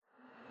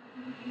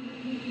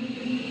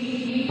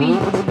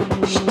4,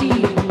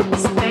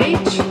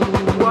 stage,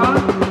 2,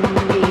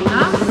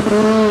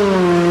 1.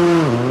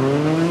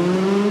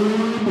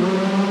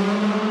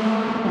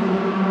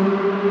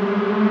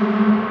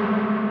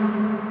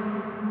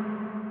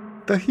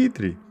 Ta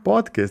hitri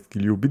podcast, ki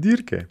ljubi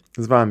dirke.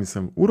 Z vami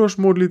sem Uroš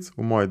Modlic,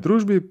 v moji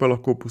družbi pa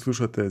lahko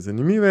poslušate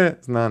zanimive,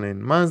 znane in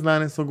manj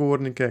znane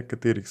sogovornike,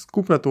 katerih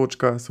skupna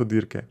točka so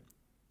dirke.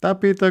 Ta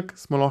petek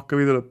smo lahko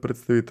videli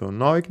predstavitev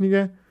nove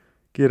knjige,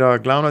 kjer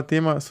glavna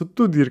tema so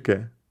tudi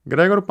dirke.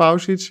 Gregor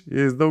Pavšič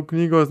je izdal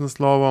knjigo z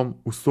naslovom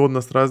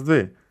Usodna strast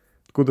 2.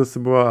 Tako da se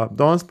bova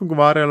danes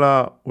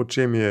pogovarjala, o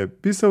čem je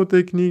pisal v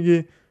tej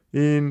knjigi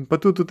in pa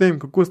tudi o tem,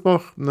 kako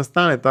sploh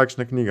nastane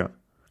takšna knjiga.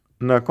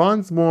 Na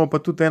koncu bomo pa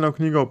tudi eno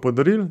knjigo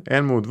podarili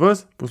enemu od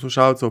vas,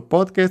 poslušalcev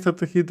podcasta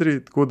Ta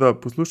hitri, tako da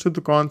poslušajte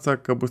do konca,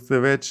 ko boste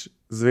več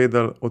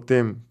zvedeli o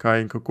tem,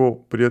 kaj in kako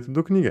pridete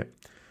do knjige.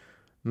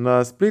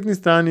 Na spletni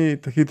strani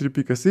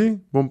tahitri.si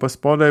bom pa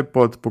spodaj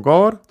pod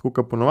pogovor, tako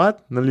kot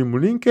ponovadi, nalim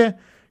linke,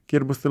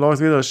 kjer boste lahko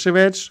zvedeli še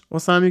več o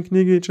sami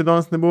knjigi, če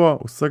danes ne bo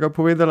vsega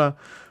povedala,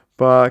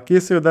 pa kje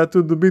se jo da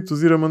tudi dobiti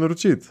oziroma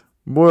naročiti.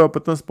 Bojo pa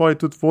tam spodaj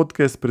tudi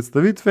fotke z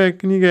predstavitve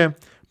knjige,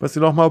 pa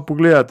si lahko malo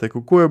pogledate,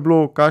 kako je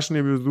bilo, kakšen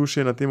je bil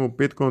vzdušje na tem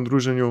petkovem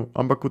druženju,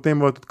 ampak o tem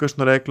bo tudi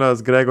kakšno rekla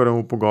z Gregorjem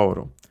v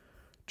pogovoru.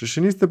 Če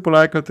še niste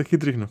polajkali Ta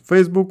hitrih na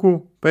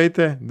Facebooku,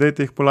 pejte,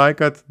 dajte jih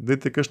polajkati,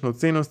 dajte kakšno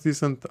oceno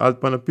stisniti ali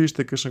pa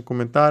napišite kakšen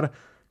komentar,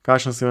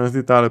 kakšen se vam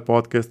zdi tale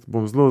podcast,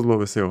 bom zelo, zelo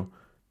vesel.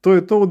 To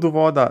je to od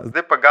uvoda,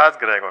 zdaj pa gas,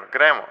 Gregor,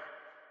 gremo.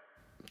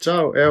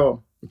 Čau,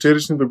 evo,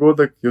 včerajšnji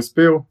dogodek je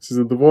uspel, si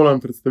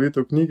zadovoljen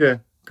predstavitev knjige,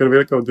 kar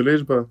velika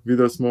udeležba,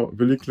 videli smo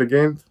veliko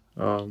legend.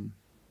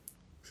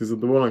 Si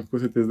zadovoljen, kako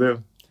se ti je zdelo?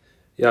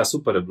 Ja,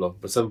 super je bilo.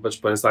 Predvsem pač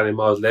po eni strani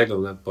malo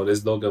odlegel, po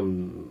res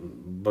dolgem,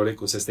 bo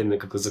rekel, se s tem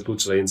nekako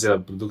zaključila in cela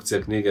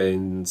produkcija knjige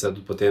in vse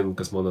tudi potem,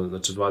 ko smo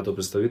načrtovali to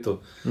predstavitev.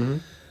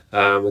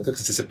 Nekako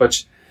sem se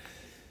pač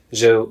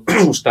že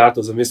v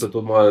štartu zamislil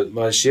to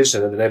malo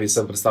širše, da ne bi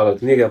sem predstavljal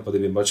knjige, pa da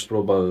bi pač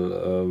probal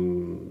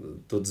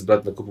tudi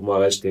zbrati na kupu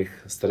malo več teh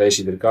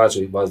starejših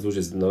dirkačev, jih malo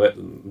združiti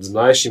z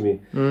mlajšimi.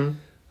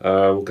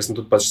 Ker sem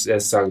tudi pač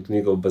jaz sam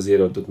knjigo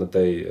baziral tudi na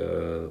tej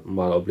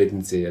malo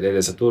obletnici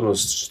Relija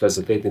Saturnus,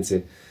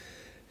 40-letnici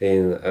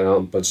in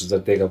pač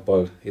zaradi tega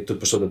pa je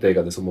tudi prišlo do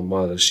tega, da smo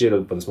malo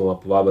razširili, pa da smo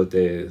malo povabili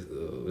te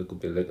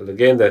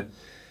legende.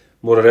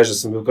 Moram reči, da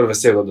sem bil kar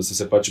vesel, da so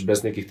se pač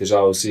brez nekih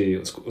težav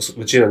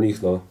večina njih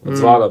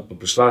odzvala pa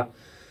prišla,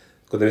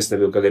 tako da mislim, da je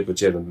bil kar lep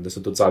večer, da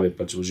so tudi sami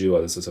pač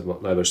uživali, da so se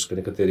največ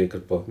nekateri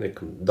kar po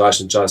nekem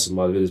daljšem času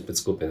malo videli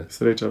spet skupine.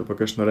 Sreča ali pa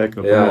kakšno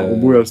rekla, pa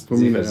obujali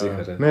spomine.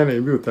 Zihar. Ne,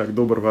 je bil tak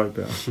dober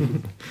vibe, ja.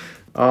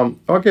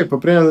 Ok, pa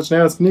preden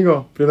začneva s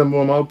knjigo, preden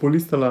bomo malo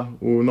polistala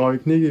v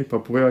novi knjigi,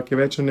 pa poveva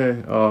kaj več o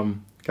njej,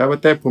 kaj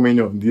pa te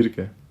pomenijo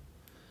dirke?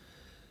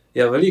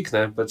 Ja, veliko,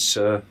 ne, pač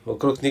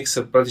okrog knjig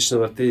se praktično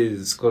vrti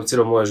skoraj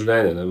celo moje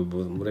življenje, ne,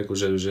 bom rekel,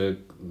 že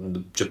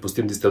če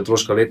pustim tiste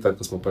otroška leta,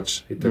 ko smo pač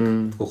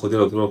tako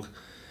hodili okrog,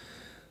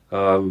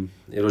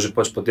 je bilo že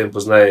pač potem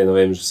pozneje, ne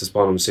vem, se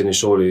spomnim v srednji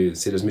šoli,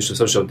 si razmišljal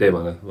sem še o tem,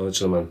 ne,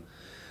 več ali manj.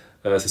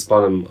 Se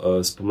spomnim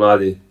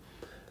spomladi,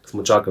 ko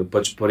smo čakali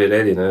pač prvi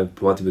redi, ne,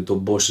 pomati bi to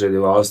boljši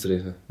redi v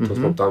Avstriji, to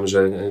smo tam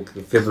že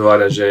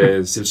februarja že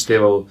si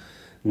odšteval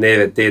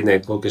dneve, tedne,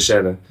 koliko je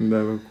še, ne.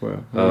 Da, kako je.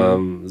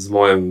 Z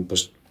mojim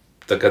pač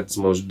takrat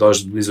smo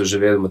dosti blizu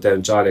živeli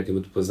Matejem Čarja, ki je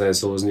bil tudi pozneje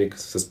sovoznik,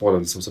 se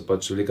spomnim, da smo se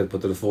pač velikrat po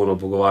telefonu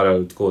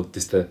pogovarjali tako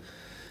tiste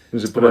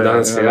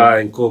spomladanske,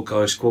 in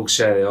koliko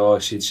še,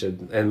 še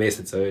en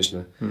mesec, veš,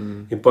 ne.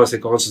 In pa se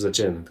je končno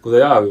začel, tako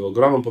da ja,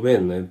 ogromno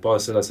pomeni, ne, in pa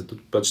seveda se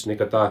tudi pač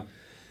neka ta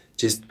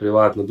čist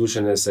privatno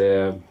dušenje se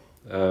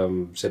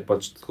je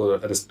pač tako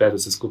razpredel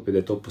vse skupaj,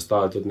 da je to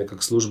postala tudi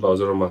nekak služba,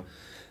 oziroma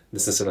da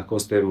sem se lahko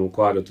s tem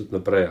ukvarjal tudi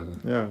naprej.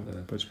 Ja,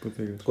 pač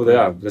potegaš. Tako da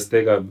ja, brez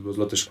tega je bilo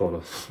zelo težko,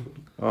 no.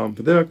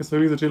 Potem, ko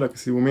smo začela, ko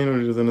si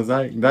omenil že za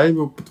nazaj, kdaj je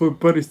bil tvoj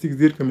prvi stik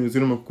z dirkami,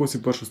 oziroma kako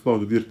si prišel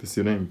sploh do dirk, da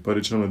si, ne vem,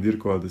 prvič na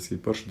dirko, ali da si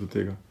prišel do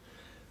tega?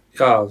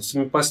 Ja, so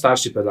mi pa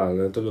starši pedali,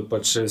 ne, to je bil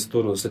pač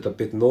Saturnus leta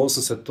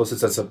 85, to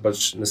sicer se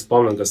pač ne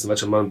spomnim, da sem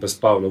več ali manj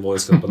prespal na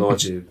vojskem po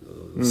noči,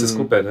 vse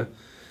skupaj, ne.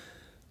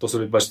 To so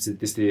bili pač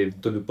tisti,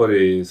 to je bil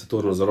prvi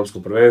Saturnus za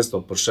Evropsko prvenstvo,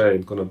 Porsche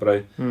in tako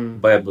naprej.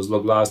 Baje je bilo zelo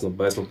glasno,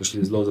 baje smo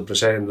prišli zelo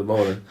zaprašeni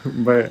domov, ne.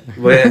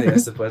 Baje,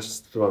 jaz se pač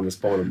ne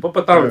spomnim.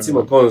 Pa tam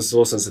recimo konec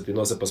 80,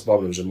 no se pa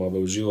spomnim že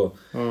malo v živo.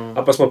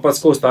 A pa smo pač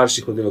skozi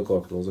starši hodili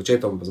okrog, no, z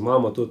očetom pa z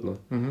mamo tudi, no.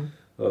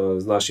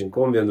 Z našim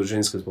kombijem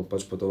družinskim smo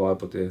pač potovali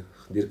po te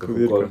dirkah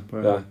okoli.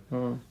 Ja.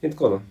 In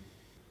tako, no.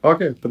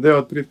 Ok, pa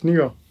dajva odpreti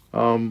knjigo.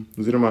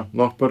 Oziroma,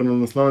 lahko prvi na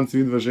naslovnici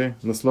vidva že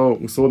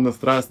naslov Usodna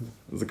strast.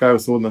 Zakaj je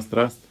usodna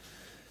strast?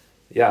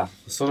 Ja,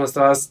 usodna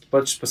strast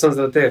pač pa sem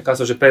zaradi tega, kar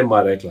so že prej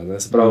malo rekla, ne,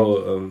 se pravi,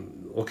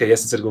 ok,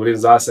 jaz sicer govorim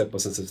zase, pa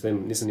sem se s tem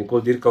nisem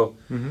nikoli dirkal,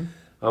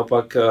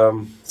 ampak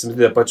se mi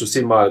zdi, da pač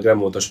vsi malo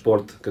gremo v ta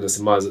šport, ker da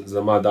se za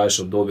malo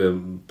daljše obdobje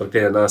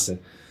preklene nase.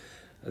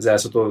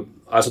 Zdaj,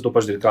 ali so to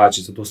pač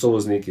dirkači, so to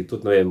sovozniki,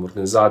 tudi, ne vem,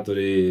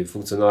 organizatorji,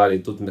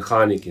 funkcionarji, tudi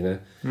mehaniki, ne.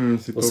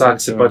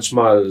 Vsak se pač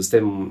malo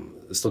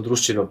s to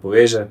druščino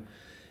poveže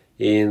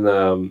In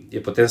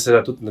je potem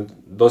seveda tudi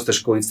dosti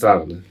težko iti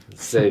stran.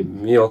 Sej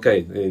mi je ok,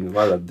 in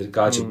valjda,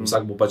 drikači,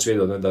 vsak bo pač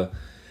vedel, ne, da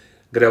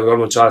gre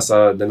ogromno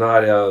časa,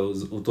 denarja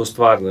v to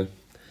stvar, ne.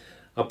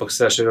 Ampak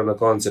vse še na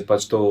koncu je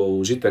pač to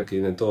užitek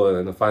in je to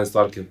ena fajn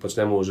stvar, ki jo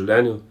počnemo v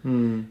življenju.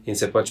 In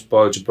se pač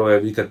čeprav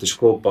je velikrat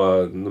težko,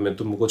 pa nam je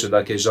tu mogoče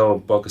da kaj žal,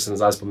 pa ko se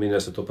nazaj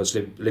spominja, so to pač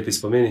lepi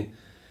spomini.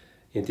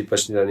 In ti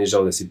pač ni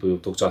žal, da si bil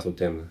toliko časa v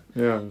tem.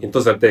 Ja. In to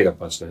zaradi tega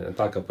pač, ne.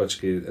 Taka pač,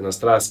 ena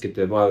strast, ki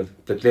te malo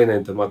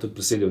preklene in te malo tudi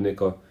prisili v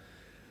neko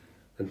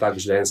en tak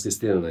življenjski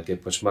stil, ne, ki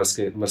je pač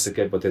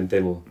marsikaj potem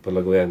temu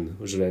prilagojen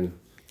v življenju.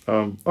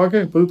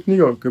 Ok, pa tudi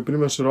knjigo, ki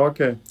prima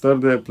široke,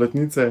 trde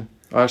platnice,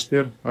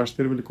 A4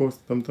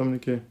 velikost, tam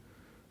nekje.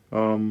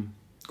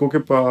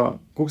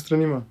 Koliko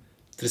strani ima?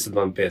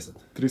 352.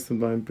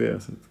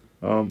 352.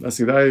 A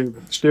si kdaj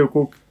štel,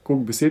 koliko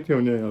besed je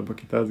v njej ali pa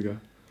kitajskega?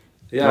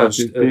 Ja,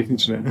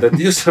 tehnične.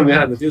 Naredil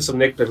sem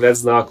nek pregled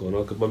znakov,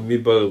 no, ker mi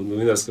bolj v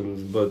novinarskem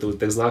v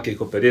teh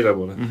znakih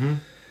operiramo. Ne.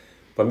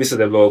 Pa mislim,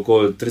 da je bilo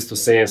okoli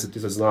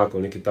 370,000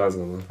 znakov, nekaj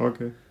tazga. No.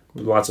 Okay.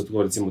 Podmaco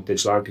tako recimo te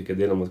članke, ki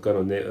delamo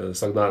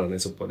vsak dan, ne,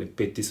 so pa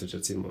 5,000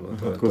 recimo. No.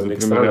 Tako za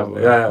nek primerjavo.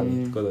 Ja,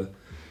 tako da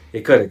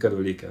je kar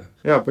velike.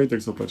 Ja, pa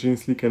itak so pač in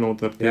slike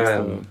noter,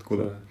 teksta, tako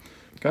da. Ja.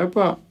 Kaj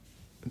pa,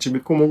 če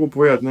bi tako mogel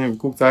povedati, ne vem,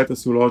 koliko cajta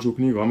si vložil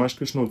v knjigo, a imaš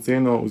kakšno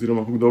oceno,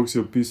 oziroma koliko dolgo si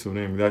jo pisal,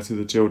 ne vem, kdaj si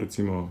začel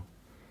recimo?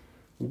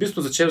 V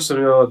bistvu začel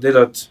sem jo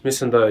delati,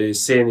 mislim, da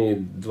jeseni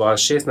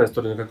 2016,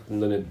 torej nekako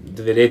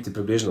 2 leti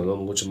približno, no,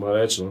 mogoče malo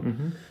več. No.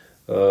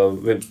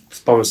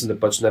 Spomnim se, da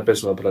pač najprej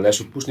smo na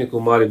Alešu Pušniku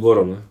v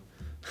Mariboru. No.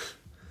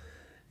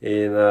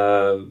 In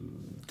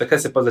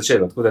takrat se je pa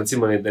začelo, tako da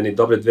recimo eni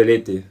dobre 2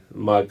 leti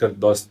ima kar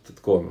dosti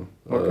tako, no,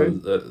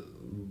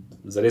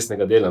 za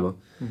resnega dela. No.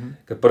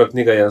 Ker prva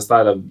knjiga je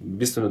nastajala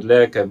bistveno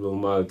dlje, ker je bilo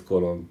malo tako,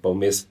 no, pa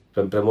vmes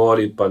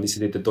premori, pa nisi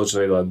niti točno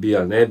vedel, ali bi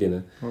ali ne bi.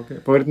 Ne. Okay.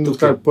 Pa verjetno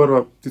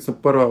tudi tista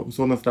prva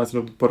usodna strast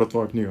je prva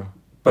tvoja knjiga.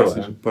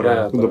 Prva.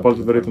 Tako da pa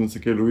tudi verjetno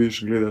se kaj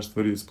loviš, gledaš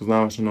stvari,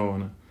 spoznavaš na novo.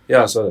 Ne.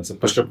 Ja, seveda, se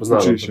pa še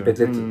poznamo.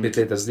 5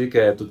 let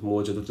razlike, tudi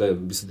mogoče tudi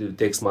bi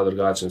tekst malo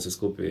drugačen, vse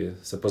skupaj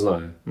se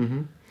poznajo.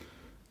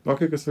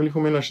 Ok, ko se veliko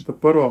omenila še ta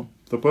prvo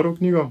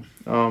knjigo,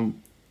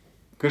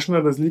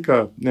 kakšna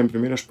razlika, ne vem,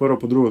 primerjaš prvo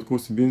po drugo, tako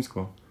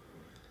vsebinsko?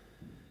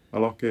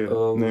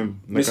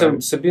 Mislim,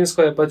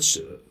 vsebinsko je pač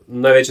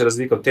največja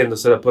razlika v tem, da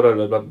seveda prva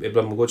je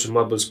bila mogoče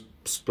malo bolj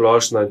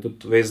splošna in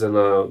tudi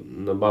vezana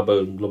na malo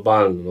bolj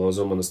globalno, no,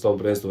 oziroma na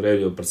svetovnem prvenstvu v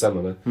reliju predvsem,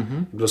 ne.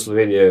 Bilo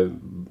Slovenije,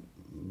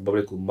 bom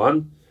rekel,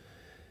 manj.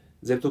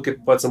 Zdaj tukaj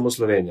pa samo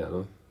Slovenija,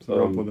 no.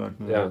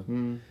 Ja.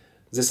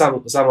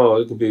 Zdaj samo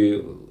rekel bi,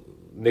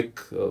 v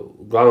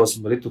glavnem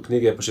smeritu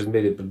knjige je pa še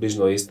zmeraj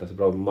približno ista, se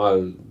pravi,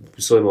 malo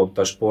pisujemo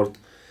ta šport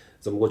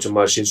za mogoče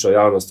malo širšo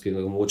javnost, ki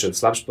ga mogoče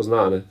slabše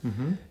pozna, ne,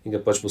 in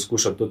ga pač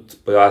poskušam tudi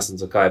pojasniti,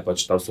 zakaj je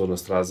pač ta usodna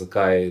strast,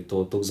 zakaj je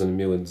to tako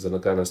zanimivo in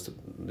zakaj nas,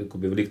 rekel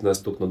bi, veliko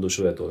nas tako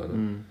navdušuje tole, ne.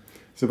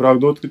 Se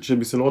pravi, če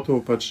bi se lotil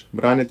pač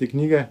branja te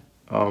knjige,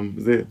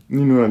 zdaj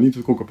ni nujno, ni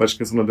tako, kot pač,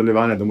 ker so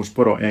nadaljevanje, da moraš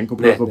prvo enko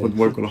prvo po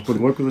dvojko, lahko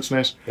dvojko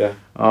začneš. Ja.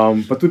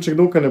 Pa tudi, če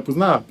kdo, ki ne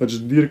pozna pač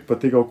dirk pa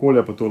tega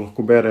okolja, pa to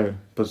lahko bere,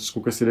 pač,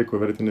 kot si rekel,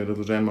 verjetno je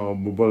razložen,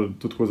 bo bolj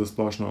tudi tako za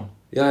splošno.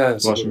 Ja,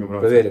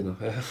 preverjeno.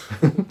 Ja.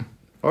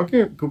 Ok,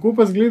 kako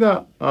pa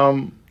izgleda,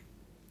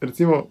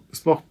 recimo,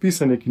 sploh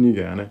pisanje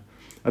knjige, ne?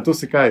 A to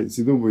se kaj,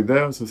 si dobil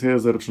idejo, se vse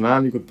za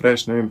računalnik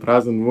odpreš, ne vem,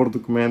 prazen Word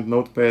dokument,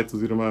 Notepad,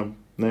 oziroma,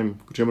 ne vem,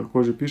 po čemer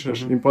že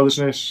pišeš, in pa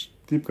začneš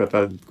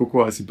tipkati,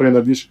 kako, a si prej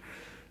narediš,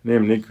 ne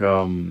vem, nek,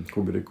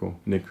 kako bi rekel,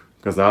 nek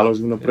kazalo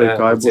že vnaprej,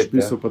 kaj boš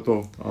pisal, pa to,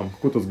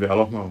 kako to zgleda,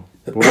 lahko malo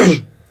poveš?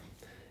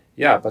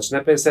 Ja, pač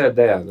najprej vse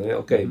ideja, ne,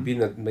 ok, bi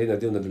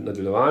naredil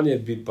nadaljevanje,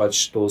 bi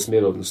pač to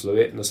usmeril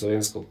na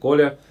slovensko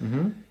okolje.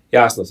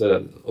 Jasno,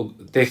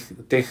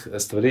 teh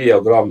stvari je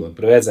ogromno,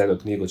 preveč za eno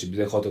knjigo, če bi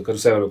zdaj hotel kar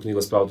vse eno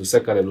knjigo spraviti,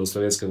 vse, kar je bilo v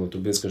slovenskem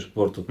avtomobilskem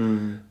športu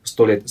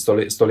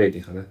v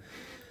stoletjih.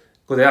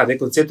 Tako da ja, nek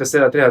koncept je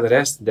seveda treba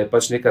narediti, da je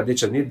pač neka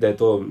rdeča nit, da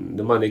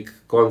ima nek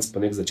konc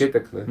pa nek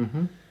začetek. Ne.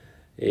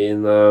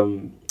 In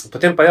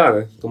potem pa ja,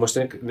 ne, ko imaš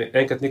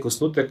enkrat nek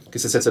osnutek, ki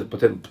se sicer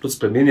potem tudi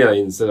spreminja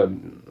in se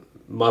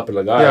malo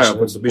prilagajaš,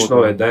 dobiš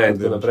nove ideje in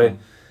tako naprej.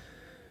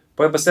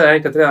 Pa je pa seveda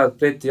enkrat treba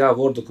odpreti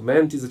Word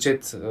dokument in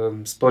začeti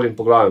s prvim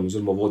poglavjem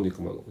oziroma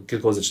vodnikom,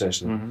 kjerkoli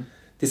začneš.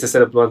 Ti se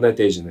seveda ponovadi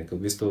najtežje, ker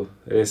v bistvu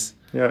res,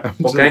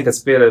 pokaj enkrat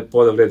spere,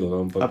 pojde v redu.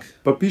 No, ampak...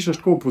 Pa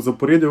pišeš tako po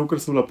zaporedju,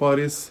 kakor so bila pa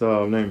res,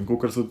 ne vem,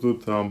 kakor so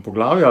tudi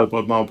poglavja, ali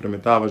pa malo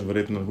premetavaš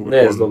verjetno?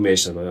 Ne, zelo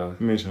mešano, ja.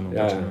 Mešano.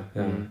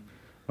 Ja.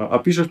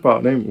 A pišeš pa,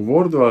 ne vem, v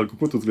Wordu, ali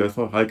kako to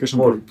zgleda? Ali kakšen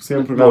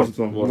poseben program za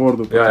to?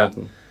 Wordu pa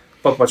to.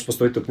 Pa pač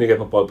postojitev knjige,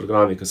 pa pol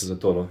programi, ki so za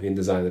to, no, in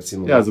dizajn,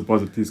 recimo. Ja, za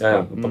tisk.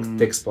 Ja, ampak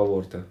tekst pa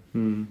Word, ja.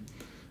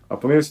 A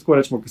pa meni se tako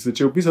rečemo, ko si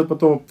začel pisati pa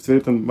to,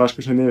 seveda imaš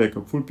kakšne dneve,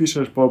 ko ful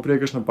pišeš, pa prije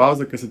kakšna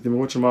pauza, ker se ti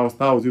mogoče malo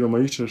ostalo, oziroma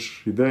iščeš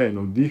ideje,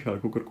 navdih,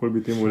 ali kakorkoli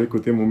bi temu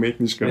rekel, temu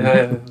umetniškem.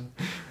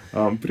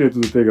 Prije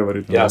tudi do tega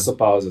verjetno. Ja, so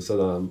pauze,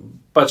 seveda.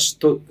 Pač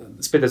to,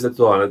 spet je zdaj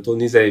to, ne, to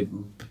ni zdaj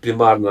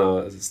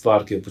primarna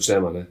stvar, ki jo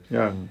počnemo. Ne.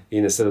 Ja.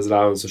 In seveda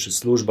zraven so še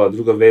služba,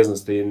 druga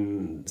veznost in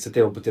se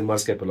temu potem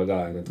marsikaj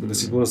prilagaja. Ne. Tako da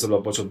sigurno se je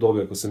bilo pač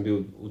obdobje, ko sem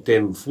bil v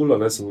tem fulo,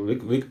 ne, sem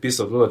veliko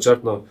pisal, zelo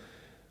načrtno,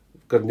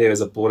 kar dneve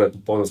zapored,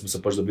 popolno smo se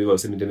pač dobivali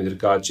s temi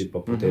dirkači, pa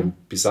potem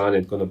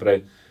pisanje in tako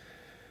naprej.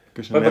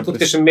 Pa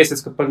tudi še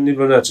mesec, ko pa ni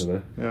bilo nič. Ne.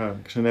 Ja,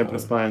 še ne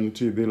prespajanje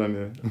noči,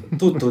 delanje.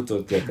 Tudi,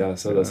 ja,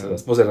 seveda,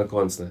 spozaj na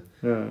konc. Ne.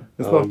 Ja,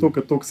 sploh to,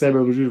 kad toliko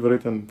sebe vložiš,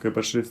 verjetno, ker je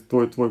pač res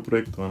tvoj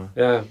projekt.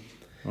 Ja.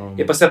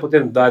 Je pa se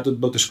potem, da je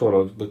tudi bolj težko,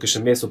 no, ker še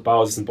mesec v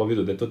pauzi sem pa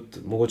videl, da je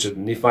tudi mogoče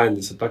ni fajn,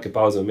 da so take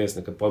pauze vmes,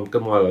 ker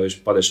kar malo, veš,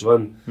 padeš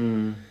ven.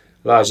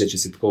 Lažje, če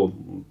si tako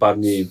par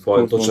dni,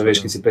 točno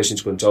veš, ki si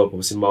prejšnjič končal,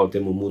 pa si malo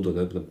temu mudu,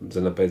 ne,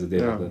 za naprej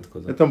zadevati.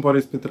 Ja. Tam pa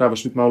res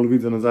trebaš biti malo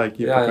loviti za nazaj,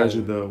 ki je pa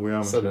kaže, da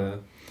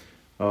ujameš.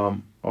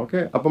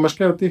 Okay. A pa imaš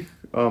kaj od teh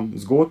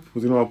zgodb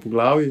oziroma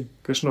poglavij,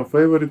 kakšno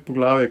favorit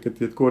poglavje, ki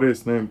ti je tako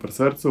res, ne vem, pri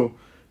srcu,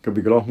 ki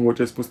bi ga lahko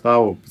mogoče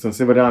izpostavil. Sem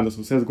se verjamem, da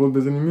so vse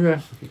zgodbe zanimive,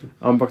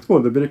 ampak tako,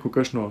 da bi rekel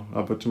kakšno,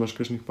 a pa če imaš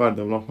kakšnih par,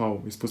 da bi lahko malo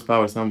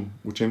izpostavil sam,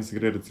 v čem se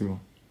gre, recimo.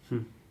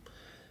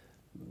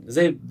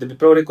 Zdaj, da bi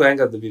prav rekel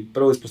enega, da bi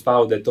prav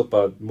izpostavil, da je to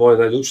pa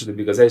moje najljubše, da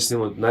bi ga zdaj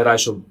snimil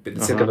najrajšo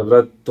 50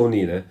 nabrati, to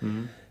ni, ne.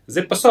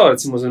 Zdaj pa so,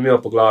 recimo, zanimivo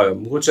poglavje.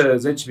 Mogoče,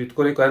 zdaj, če bi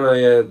tako rekel,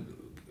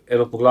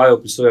 eno poglavje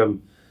opisujem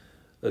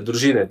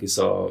družine, ki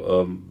so,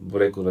 bo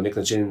rekel, na nek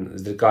način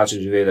z dirkačem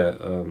živele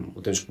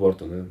v tem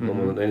športu.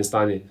 Imamo na eni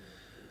strani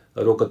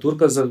Roka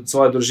Turka za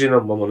svojo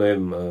družino, imamo, ne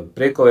vem,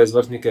 Prekove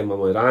izvrtnike,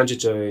 imamo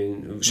Irančičeve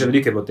in še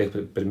veliko je bilo teh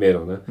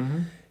primerov,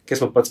 kjer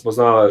smo pač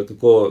spoznavali,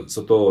 kako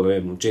so to, ne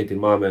vem, očeti,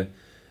 mame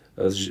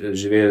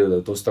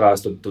živeli to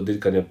strast, to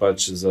dirkanje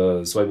pač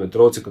z svojimi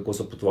otroci, kako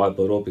so potovali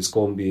po Evropi s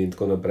kombi in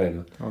tako naprej.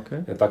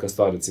 Okay. Je taka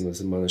stvar, recimo,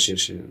 da se malo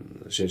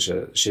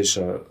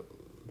širša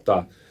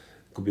ta,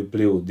 ko bi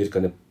vpliv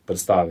dirkanje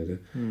predstavi.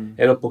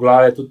 Eno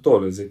poglavje je tudi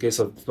to, kje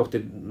so sploh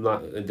ti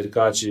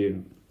dirkači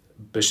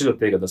prišli do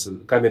tega,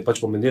 kaj mi je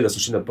pač pomenilo, da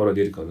so šli na prvo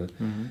dirko.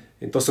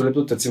 In to so le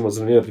tudi, recimo,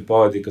 zanimive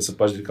pripovedi, ker so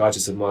pač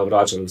dirkači se malo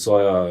vračali v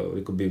svoja,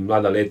 rekel bi,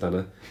 mlada leta.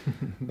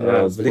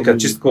 Velika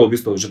čistko, v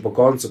bistvu, že po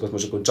koncu, ko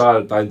smo že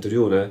končali ta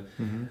intervju,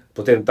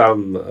 potem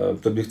tam,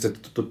 tudi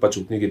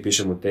pač v knjigi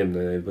pišemo o tem,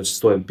 pač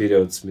Stojan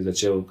Pirjevc mi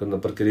začel kar na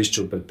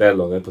parkirišču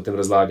pripeljo, potem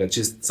razlaga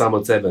čist samo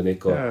od sebe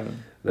neko,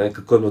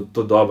 kako je bilo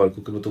to dobro,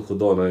 kako je bilo to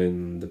hudo,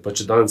 in da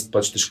pač danes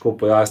pač težko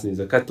pojasni,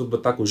 zakaj to bo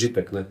tako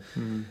užitek,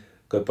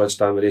 ko je pač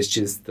tam res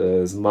čist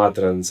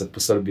zmatran, se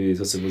po Srbiji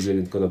so se vozili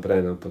in tako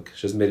naprej, ampak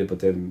še zmeri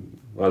potem,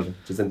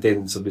 čez en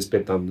teden so bili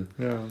spet tam.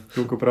 Ja,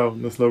 tukaj prav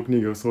naslov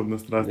knjige Usodna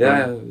strast,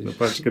 da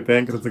pač, kaj te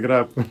enkrat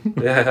zagrab,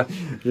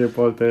 je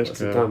pol težko.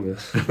 Se tam,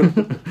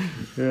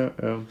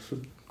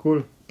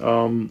 Cool.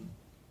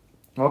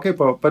 Ok,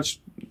 pa pač,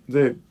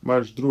 zdaj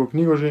imaš drugo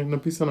knjigo že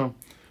napisano.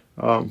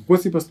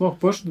 Kako si pa sploh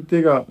prišel do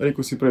tega,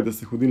 rekel si prej, da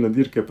si hodil na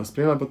dirke, pa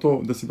spremljal pa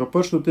to, da si pa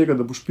prišel do tega,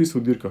 da boš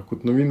pisal o dirkah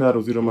kot novinar,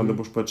 oziroma da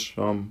boš pač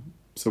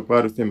se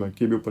ukvarjal s tem,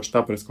 kje je bil pač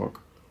ta preskok?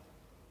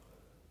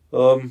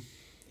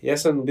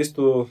 Jaz sem v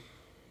bistvu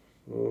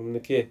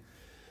nekje,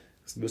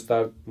 sem bil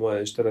star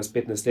moje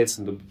 14-15 let,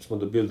 smo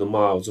dobili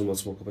doma, oziroma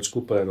smo pač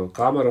kupili eno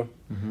kamero,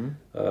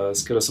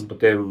 s katero sem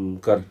potem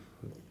kar,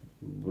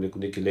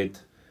 rekel, nekaj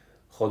let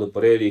hodil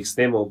po relih,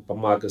 snemal, pa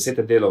malo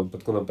kasete delal, pa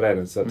tako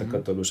naprej.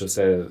 Takrat to je bilo še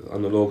vse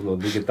analogno,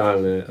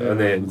 digitalne,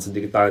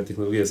 digitalne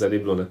tehnologije se je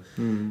bilo.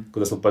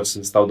 Tako da smo pač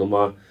stal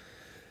doma,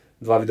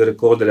 2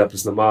 videorekorderja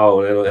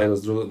presnamaval, eno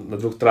na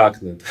drug trak,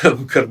 to je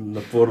bilo kar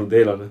naporno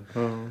delo.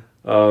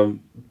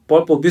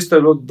 Pol pa v bistvu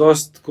je bilo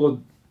dosti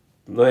tako,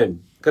 ne vem,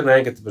 kar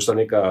naenkrat je prišla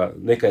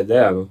neka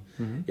ideja.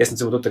 Jaz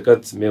sem se do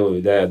takrat imel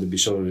idejo, da bi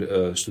šel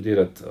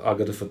študirati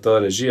AGRFT,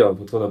 režijo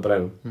in tako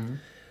naprej.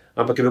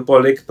 Ampak je bil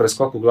pol nek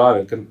preskok v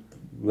glavi, ker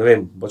ne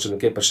vem, bo če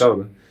nekaj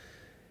prišel.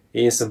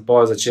 In sem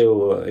pa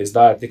začel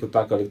izdajati neko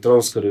tako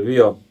elektronsko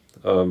revijo,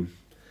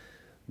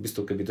 v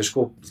bistvu, ker bi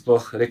težko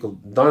sploh rekel,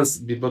 danes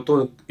bi bilo to,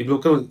 je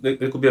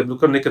bilo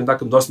kar nekem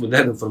takem dosti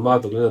modernem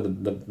formatu,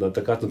 glede na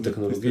takratno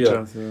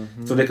tehnologijo,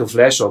 to nekem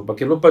flashu,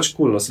 ampak je bilo pač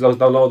cool, si lahko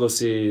downloadal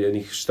si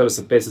enih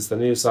 40-50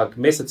 strani vsak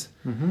mesec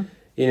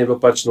in je bilo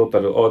pač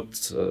noter od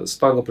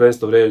svetovnega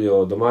prvenstva v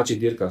reliju,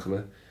 domačih dirkah,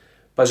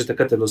 pa že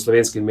takrat je bilo v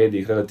slovenskih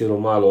medijih relativno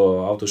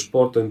malo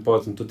avtošportu in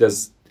potem tudi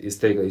jaz iz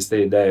te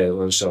ideje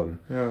ven šel.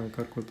 Ja,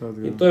 kako ta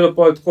zgleda. In to je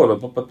bilo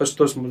tako, pač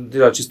to smo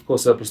delali čisto tako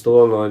vse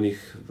prostovoljno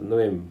enih, ne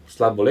vem,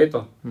 slabo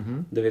leto,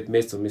 9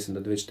 mesecev, mislim,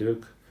 da 9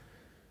 številk.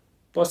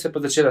 Pa se je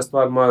pa začela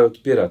stvar malo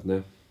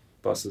odpirati,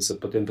 pa sem se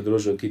potem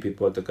pridružil ekipi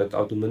po takrat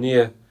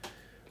Avtomanije.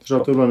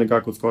 Žal, to je bilo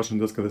nekako odskočen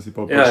deska, da si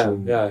pa prišel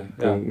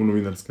v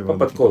novinarske vode.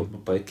 Pa tako,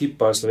 pa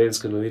ekipa,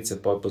 Slovenske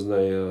novice, pa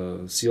poznaj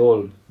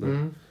Siol.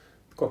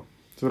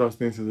 S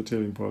tem si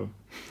začeli in pol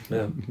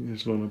je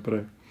šlo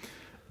naprej.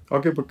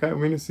 Ok, pa kaj,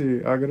 omenil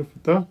si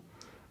AGRFT?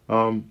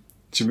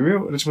 Če bi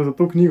imel, rečemo za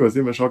to knjigo,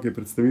 zdaj imaš, ok,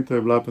 predstavitev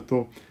je bila pa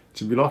to,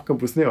 če bi lahko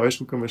posnel, veš,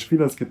 kako imaš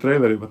filmske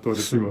trailerje pa to,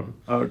 recimo.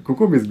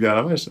 Kako bi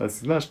izgledala, veš, a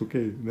si znaš,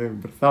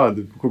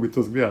 predstavljati, kako bi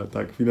to izgledala,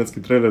 tak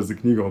filmski trailer za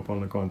knjigo, pa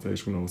na koncu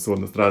ješ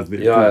Usodna strast.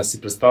 Ja,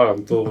 si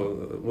predstavljam to,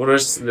 moram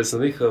reči, da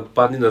sem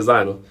par dni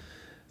nazaj,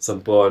 sem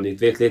po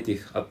 2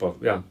 letih, ali pa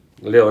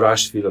Leo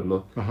Rush film,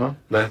 no, Aha.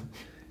 ne.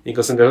 In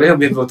ko sem ga gledal,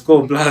 mi je bilo tako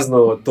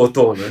blazno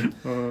to, ne.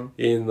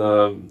 In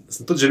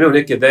sem tudi že imel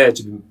neke ideje,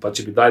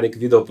 če bi daj nek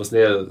video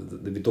posnel,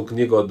 da bi to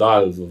knjigo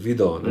dal v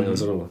video, ne,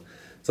 oziroma.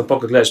 Sem pa,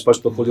 ko gledaš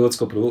pač to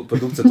hollywoodsko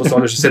produkcijo, to so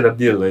oni že vse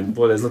naredili, ne, in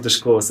bolj je zelo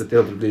težko se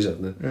temu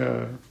približati, ne.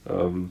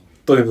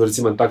 To bi bil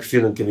recimo tak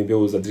film, ki mi je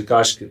bil za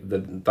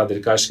ta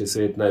dirkaški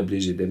svet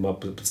najbližji, da ima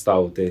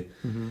predstavil te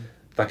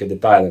take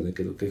detajle, ne,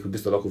 ki jih v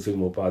bistvu lahko v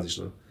filmu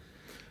opaziš, no.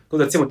 Tako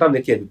da recimo tam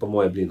nekje bi po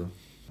moje bili, no.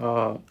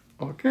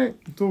 Ok,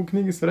 tu v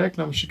knjigi se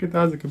rekla, še kaj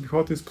tazde, ki bi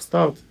hotel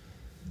izpostaviti.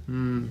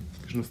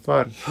 Kakšno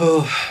stvar.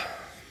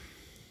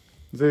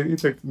 Zdaj,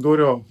 itek,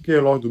 Dorjo, kje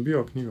je lahko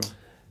dobijo knjigo?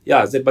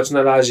 Ja, zdaj pač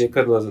najlažje je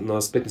kar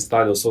na spletni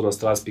strani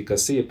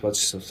usodnastrast.si,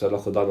 pač se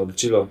lahko da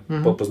naročilo,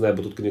 pozneje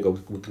bo tudi knjiga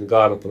v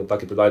knjigarnah, pa na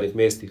takih prodajnih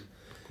mestih,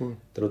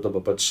 trenutno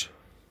pa pač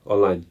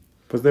online.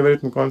 Pa zdaj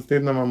verjetno konec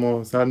tedna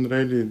imamo zadnji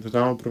rejli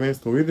državno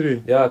prvenstvo v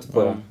Idriji. Ja,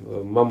 tako je.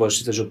 Imamo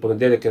sicer že od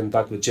ponedeljka en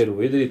tak večer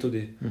v Idriji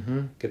tudi.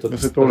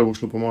 Se tole bo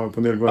šlo po mojem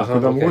ponedeljku.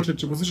 Da mogoče,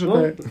 če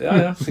poslušate...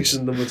 Ja,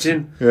 kakšen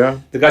domačin.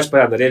 Drugače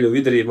pa na rejli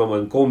v Idriji imamo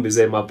en kombi,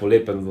 zdaj ima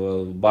polepen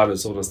v barvi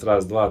Usodna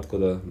strast 2, tako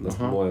da nas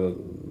po moje...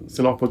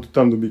 Se lahko tudi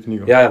tam dobi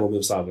knjigo? Ja, bom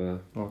imel sabo,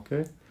 ja. Ok.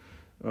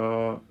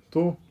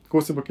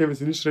 Kako se pa kaj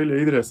veseliš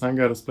rejlja Idrije,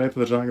 samega razpleta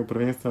državnega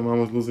prvenstva,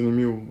 imamo zelo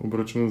zanimiv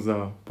obračun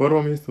za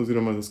prvo mesto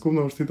oziroma za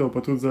skupno uvrstitev,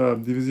 pa tudi za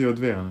divizijo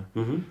 2, ne?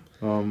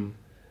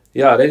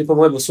 Ja, rejli po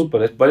moje bo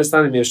super, ne. Po eni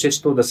strani mi je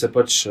všeč to, da se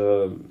pač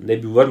ne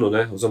bi vrnil,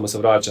 ne, oziroma se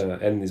vrača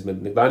en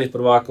izmed nekdanjih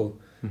prvakov.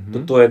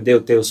 Tudi to je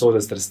del te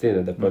usodne strasti,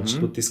 ne, da pač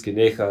tudi tisti, ki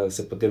neha,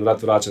 se potem rad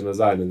vrača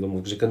nazaj,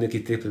 ne, že kar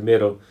nekih teh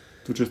primerov.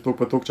 Tu čez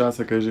toliko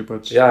časa, kaj je že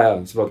pač...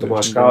 Ja, se pravi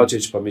Tomaž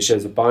Kavčič, pa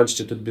Mišel Zupančič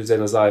je tudi bil zdaj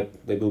nazaj,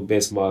 da je bil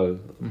bes mal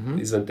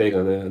izven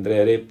tega, ne,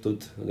 Andrej Rep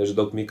tudi, da je že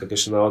dolg mika,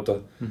 kakšen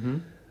avto.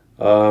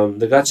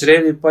 Drugače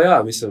rejli pa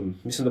ja, mislim,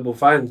 da bo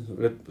fajn,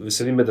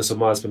 veselim me, da so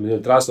malo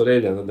spremenili traso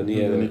rejlja, da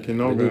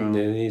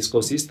ni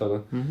skozi isto,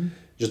 ne.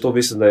 Že to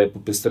mislim, da je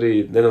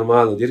popestri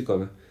nenormalno dirko,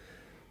 ne.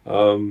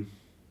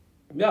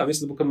 Ja,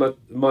 mislim, da bo kar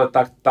malo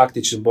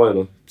taktičen boj,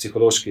 no,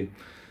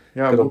 psihološki.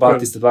 Ker oba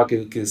tiste dva,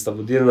 ki sta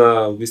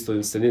vodilna, v bistvu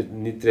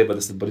ni treba,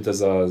 da se borite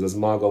za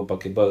zmago,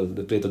 ampak je bolj,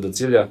 da prijete do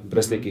cilja,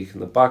 brez nekih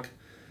napak.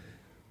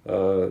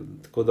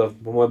 Tako da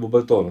po moje bo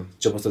bolj to, no.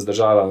 Če boste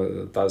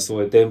zdržala ta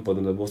svoj tempo,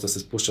 da ne boste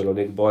se spuščali v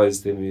nek boj s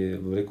temi,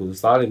 rekel,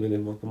 ostalimi, ne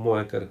bo po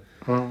moje kar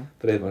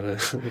treba, ne.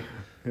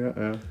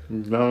 Ja,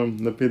 glavno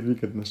napet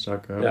vikend nas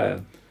čaka.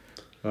 Ja.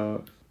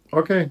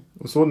 Ok,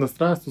 Usodna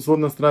strast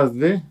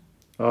 2,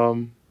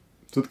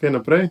 tudi kaj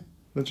naprej?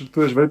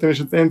 Načrtuješ, verjetno je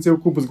še en cel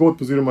kup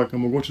zgodb, oziroma ki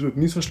mogoče tudi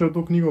niso šle v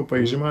to knjigo, pa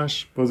jih že imaš,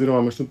 pa oziroma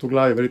imaš tudi v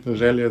glavi verjetno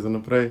želje za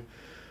naprej,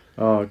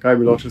 kaj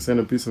bi lahko še vse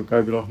napisal,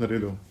 kaj bi lahko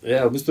naredil.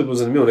 Ja, v bistvu je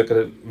bilo zanimivo,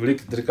 ker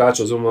veliko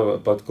dirkačev,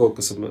 oziroma pa tako, ko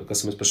sem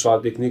me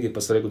spraševal v tej knjigi,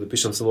 pa sem rekel, da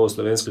pišem samo o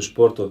slovenskem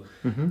športu,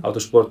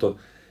 avtošportu,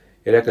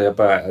 je rekel, ja,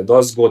 pa je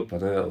dosti zgodb,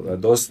 ne,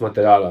 dosti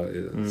materijala.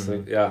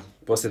 Ja,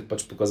 potem je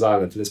pač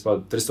pokazali, tudi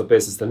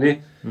 350 strani.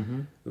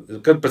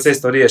 Kar precej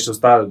stvari je še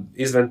ostalo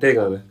izven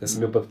tega, ne, ker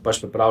sem bil pač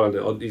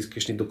pripravljen od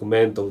kakšnih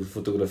dokumentov,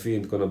 fotografij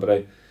in tako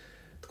naprej.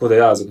 Tako da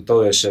ja,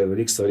 zagotovo je še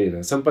veliko stvari,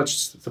 ne. Sem pač,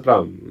 se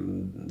pravim,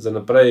 za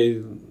naprej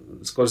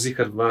skoraj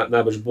zihar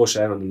najbrž bo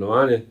še eno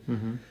delovanje.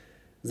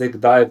 Zdaj,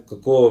 kdaj,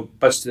 kako,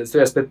 pač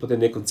treba spet potem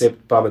nek koncept,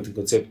 pameten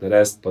koncept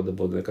narediti, pa da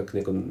bo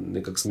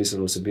nekako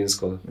smiselno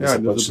vsebinsko. Ja,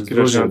 da se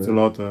združijo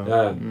celota.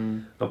 Ja,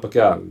 ampak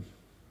ja,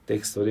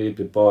 teh stvari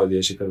pripovedi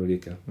je še kar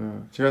velike.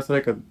 Če jaz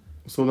rekel,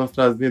 Usodna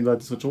strast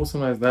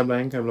 2018, zdaj je bila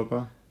enka, je bila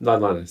pa?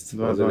 2012,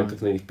 zdaj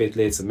nekako nekih 5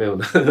 let sem imel,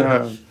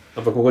 ne.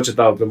 Ampak mogoče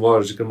ta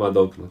premor že kar malo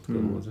dolg, no.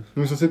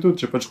 Mislim se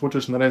tudi, če pač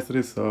hočeš narediti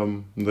res,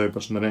 da je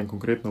pač narejen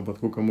konkretno, pa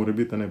tako, kam mora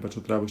biti, ne, pač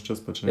otrabiš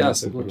čas, pač ne. Ja,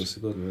 sigurno,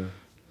 ja.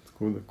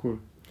 Tako da, cool.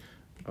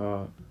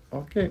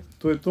 Ok,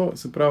 to je to,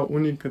 se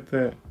pravi,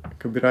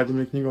 ki bi radi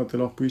imeli knjigo, te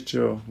lahko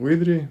poiščejo v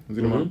Idriji,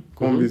 oziroma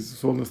kombi z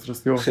Usodno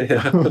strastjo.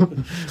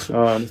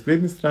 Na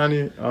spletni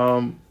strani.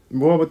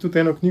 Bomo pa tudi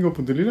eno knjigo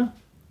podelila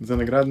za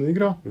nagradno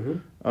igro.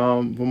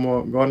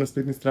 Bomo gor na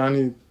spletni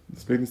strani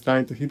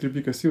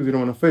tahitri.si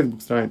oziroma na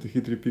Facebook strani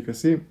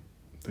tahitri.si.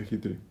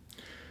 Tahitri.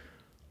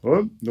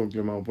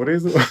 Dokler malo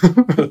porezal.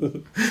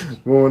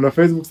 Bomo na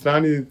Facebook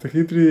strani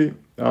Tahitri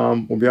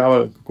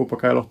objavili, kako pa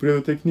kaj lahko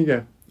pride do te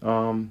knjige.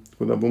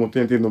 Tako da bomo v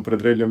tem tednu pred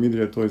rejljem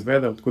Idrije to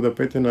izvedeli. Tako da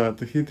pejte na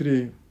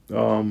Tahitri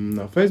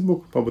na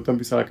Facebook, pa bo tam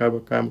pisala, kaj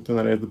morate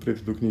narediti, da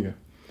pridete do knjige.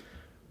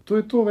 To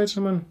je to, več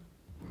ali manj.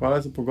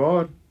 Hvala za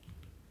pogovor.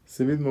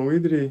 Se vidimo v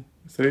Idriji.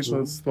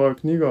 Srečno s tvojo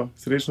knjigo,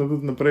 srečno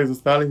tudi naprej z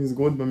ostalimi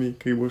zgodbami,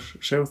 ki jih boš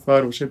še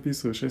ustvaril, še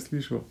pisal, še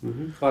slišal.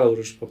 Hvala,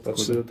 Uroš, pa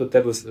pač tudi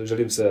tebe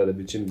želim se, da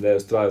bi čim dlje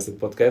ustrajal s tem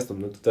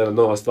podcastom, ne, to je ena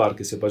nova stvar,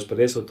 ki si je pač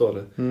prenesel to,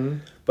 ne.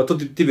 Pa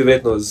tudi ti bi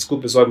verjetno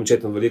skupaj s svojim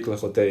očetom veliko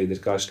lahko o tej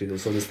dirkaški in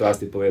usodni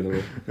strasti povedal.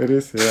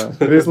 Res je, ja.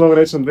 Res lahko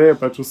rečem, da je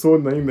pač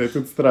usodna in da je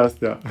tudi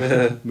strast, ja.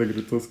 Da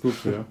gre to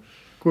skupaj, ja.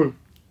 Cool.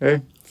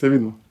 Se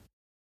vidimo.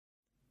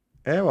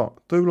 Evo,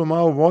 to je bilo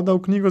malo voda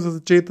v knjigo za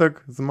začetek,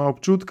 za malo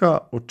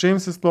občutka, o čem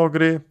se sploh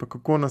gre, pa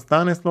kako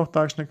nastane sploh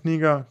takšna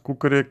knjiga,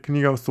 kakor je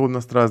knjiga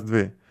Usodna strast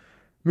 2.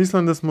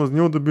 Mislim, da smo z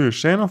njo dobili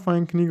še eno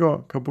fajn knjigo,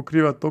 ki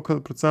pokriva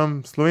tokrat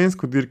predvsem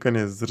slovensko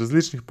dirkanje z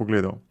različnih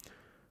pogledov.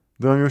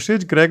 Da vam je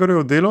všeč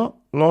Gregorjevo delo,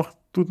 lahko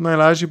tudi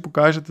najlažje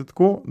pokažete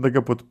tako, da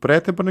ga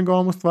podprete pri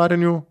njegovem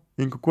ustvarjanju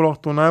in kako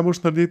lahko to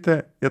najboljš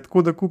naredite, je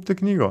tako, da kupite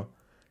knjigo.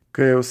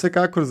 Ker je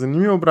vsekakor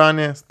zanimivo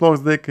branje, sploh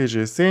zdaj, ko je že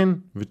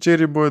jesen,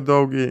 večeri bojo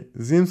dolgi,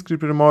 zimski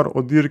premor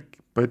od dirk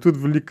pa je tudi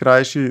veliko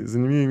krajši z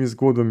zanimivimi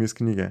zgodbami iz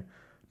knjige.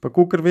 Pa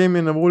kolikor vem,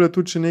 je na voljo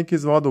tudi še nekaj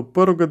izvodov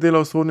prvega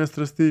dela Usodne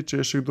strasti, če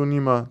je še kdo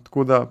nima,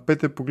 tako da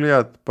pejte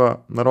pogledat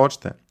pa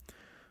naročite.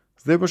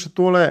 Zdaj pa še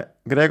tole,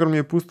 Gregor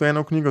mi je pustil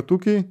eno knjigo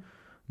tukaj,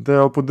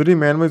 da jo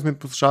podarim enemu izmed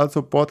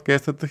poslušalcev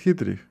podcasta Ta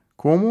Hitrih.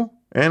 Komu?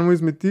 Enemu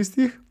izmed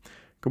tistih,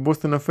 ki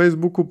boste na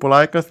Facebooku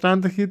polajkali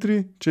stran Ta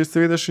Hitri, če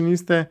seveda še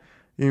niste,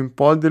 in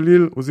pol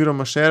delili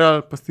oziroma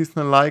šerali pa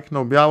stisnili like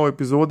na objavo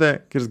epizode,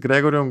 kjer z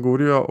Gregorjem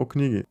govorijo o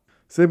knjigi.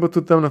 Sej bo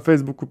tudi tam na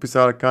Facebooku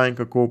pisali kaj in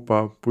kako,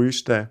 pa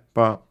poiščite,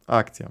 pa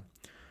akcija.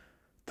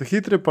 Ta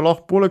Hitri pa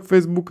lahko poleg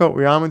Facebooka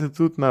ujamete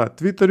tudi na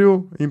Twitterju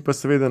in pa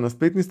seveda na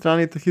spletni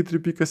strani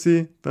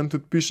tahitri.si, tam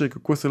tudi piše,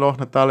 kako se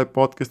lahko na tale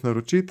podcast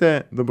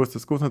naročite, da boste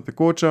skozi na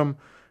tekočem,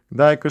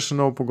 kdaj je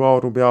kakšen nov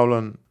pogovor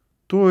objavljen.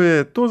 To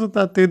je to za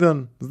ta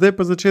teden, zdaj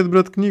pa začeti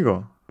brati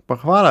knjigo. Pa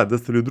hvala, da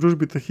ste v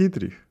družbi Ta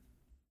Hitrih.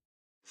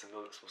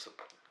 Smo se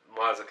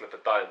malo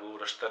zaklepetali, bo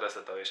ura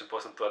 40, a veš, in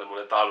potem sem tvorem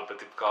v letalu, pa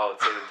tipkal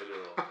cel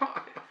intervju.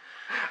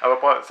 Ampak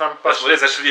pa sam Pa smo res začeli